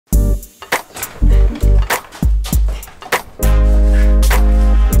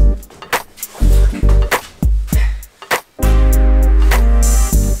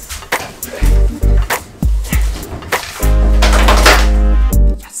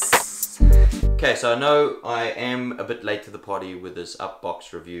Okay, so I know I am a bit late to the party with this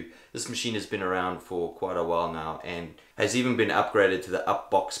Upbox review. This machine has been around for quite a while now and has even been upgraded to the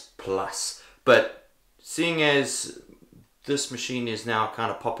Upbox Plus. But seeing as this machine is now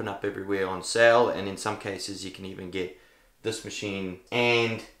kind of popping up everywhere on sale, and in some cases you can even get this machine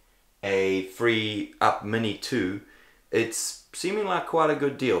and a free Up Mini 2, it's seeming like quite a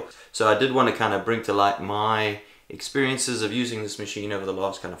good deal. So I did want to kind of bring to light my experiences of using this machine over the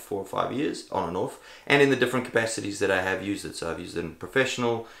last kind of 4 or 5 years, on and off, and in the different capacities that I have used it. So I've used it in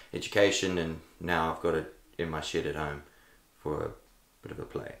professional, education, and now I've got it in my shed at home for a bit of a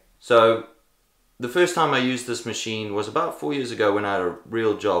play. So the first time I used this machine was about 4 years ago when I had a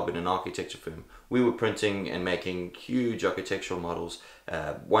real job in an architecture firm. We were printing and making huge architectural models,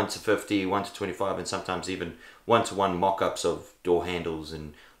 1 to 50, 1 to 25, and sometimes even 1-to-1 mock-ups of door handles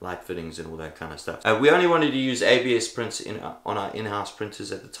and light fittings and all that kind of stuff. We only wanted to use ABS prints on our in-house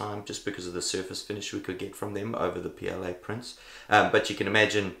printers at the time, just because of the surface finish we could get from them over the PLA prints. But you can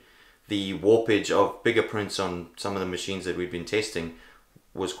imagine the warpage of bigger prints on some of the machines that we'd been testing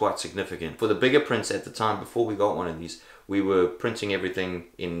was quite significant. For the bigger prints at the time, before we got one of these, we were printing everything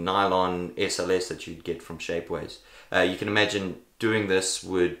in nylon SLS that you'd get from Shapeways. You can imagine doing this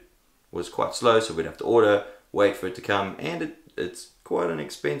was quite slow, so we'd have to order, wait for it to come, and it's quite an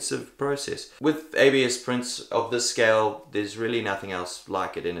expensive process. With ABS prints of this scale, there's really nothing else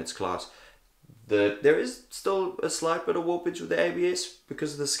like it in its class. There is still a slight bit of warpage with the ABS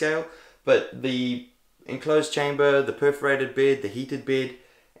because of the scale, but the enclosed chamber, the perforated bed, the heated bed,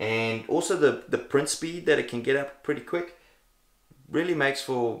 and also the print speed that it can get up pretty quick really makes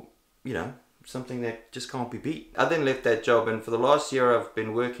for, you know, something that just can't be beat. I then left that job, and for the last year I've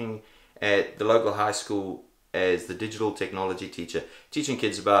been working at the local high school as the digital technology teacher, teaching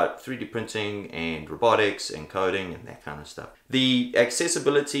kids about 3D printing and robotics and coding and that kind of stuff. The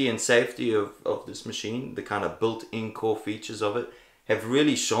accessibility and safety of this machine, the kind of built-in core features of it, have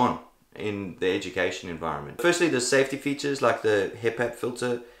really shone in the education environment. Firstly, the safety features like the HEPA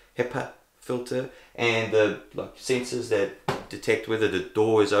filter and the sensors that detect whether the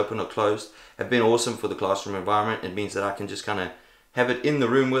door is open or closed have been awesome for the classroom environment. It means that I can just kind of have it in the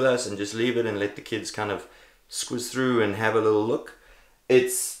room with us and just leave it and let the kids kind of squiz through and have a little look.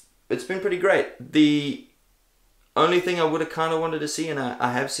 It's been pretty great. The only thing I would have kind of wanted to see, and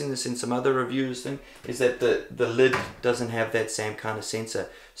I have seen this in some other reviews thing, is that the lid doesn't have that same kind of sensor.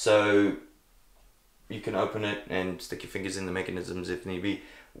 So you can open it and stick your fingers in the mechanisms if need be.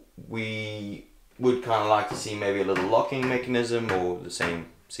 We would kind of like to see maybe a little locking mechanism or the same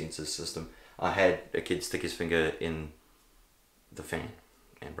sensor system. I had a kid stick his finger in the fan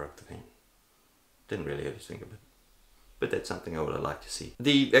and broke the fan. Didn't really hurt his finger, but that's something I would have liked to see.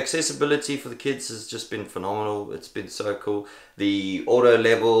 The accessibility for the kids has just been phenomenal. It's been so cool. The auto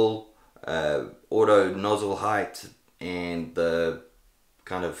level, auto nozzle height, and the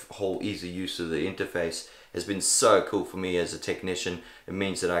kind of whole easy use of the interface has been so cool for me as a technician. It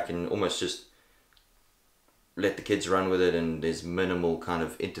means that I can almost just let the kids run with it and there's minimal kind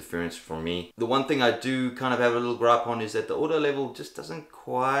of interference from me. The one thing I do kind of have a little gripe on is that the auto level just doesn't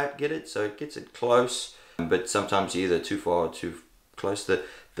quite get it. So it gets it close, but sometimes you're either too far or too close. The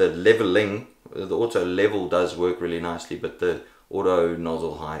leveling, the auto level does work really nicely, but the auto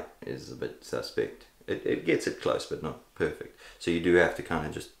nozzle height is a bit suspect. It gets it close, but not perfect. So you do have to kind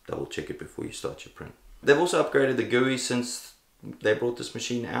of just double check it before you start your print. They've also upgraded the GUI since they brought this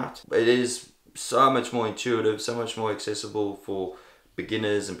machine out. It is so much more intuitive, so much more accessible for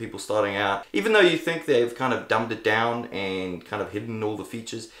beginners and people starting out. Even though you think they've kind of dumbed it down and kind of hidden all the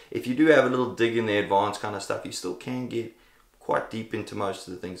features, if you do have a little dig in the advanced kind of stuff, you still can get quite deep into most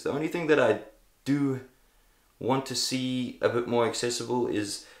of the things. The only thing that I do want to see a bit more accessible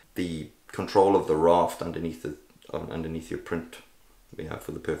is the control of the raft underneath your print, you know,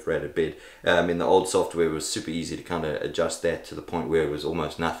 for the perforated bed. In the old software it was super easy to kind of adjust that to the point where it was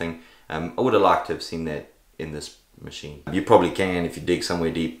almost nothing. I would have liked to have seen that in this machine. You probably can if you dig somewhere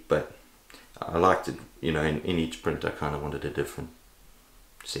deep, but I liked it, you know, in each print I kind of wanted a different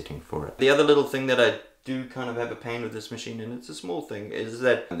setting for it. The other little thing that I do kind of have a pain with this machine, and it's a small thing, is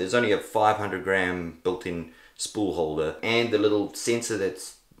that there's only a 500-gram built-in spool holder, and the little sensor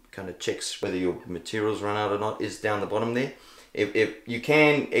that's kind of checks whether your materials run out or not is down the bottom there. If you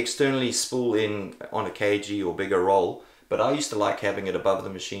can externally spool in on a kg or bigger roll, but I used to like having it above the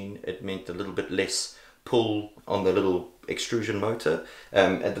machine. It meant a little bit less pull on the little extrusion motor.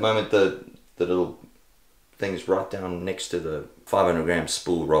 At the moment the little thing's right down next to the 500-gram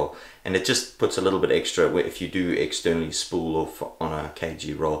spool roll, and it just puts a little bit extra. If you do externally spool off on a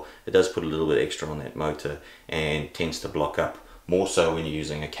kg roll, it does put a little bit extra on that motor and tends to block up More so when you're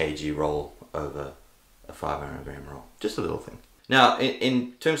using a kg roll over a 500 gram roll. Just a little thing. Now,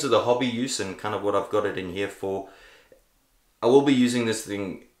 in terms of the hobby use and kind of what I've got it in here for, I will be using this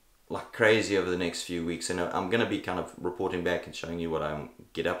thing like crazy over the next few weeks, and I'm going to be kind of reporting back and showing you what I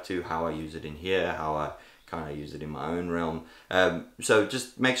get up to, how I use it in here, how I kind of use it in my own realm. So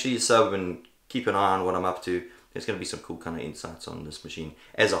just make sure you sub and keep an eye on what I'm up to. There's going to be some cool kind of insights on this machine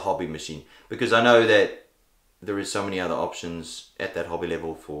as a hobby machine, because I know that there is so many other options at that hobby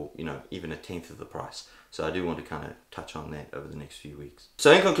level for, you know, even a tenth of the price. So I do want to kind of touch on that over the next few weeks.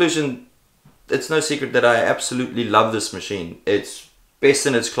 So in conclusion, it's no secret that I absolutely love this machine. It's best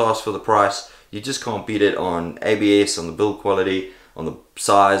in its class for the price. You just can't beat it on ABS, on the build quality, on the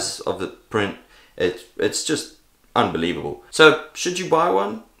size of the print. It's just unbelievable. So should you buy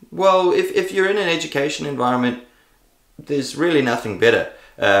one? Well, if you're in an education environment, there's really nothing better.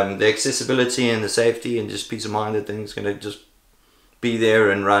 The accessibility and the safety and just peace of mind that things going to just be there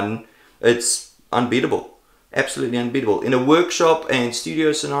and run, it's unbeatable. Absolutely unbeatable. In a workshop and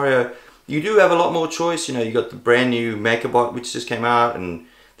studio scenario, you do have a lot more choice. You know, you got the brand new MakerBot which just came out, and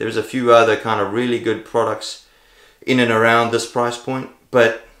there's a few other kind of really good products in and around this price point.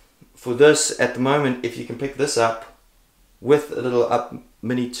 But for this, at the moment, if you can pick this up with a little Up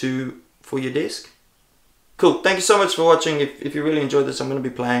Mini 2 for your desk, cool. Thank you so much for watching. If you really enjoyed this, I'm going to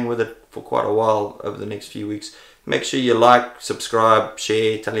be playing with it for quite a while over the next few weeks. Make sure you like, subscribe,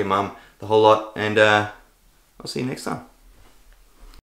 share, tell your mum, the whole lot, and I'll see you next time.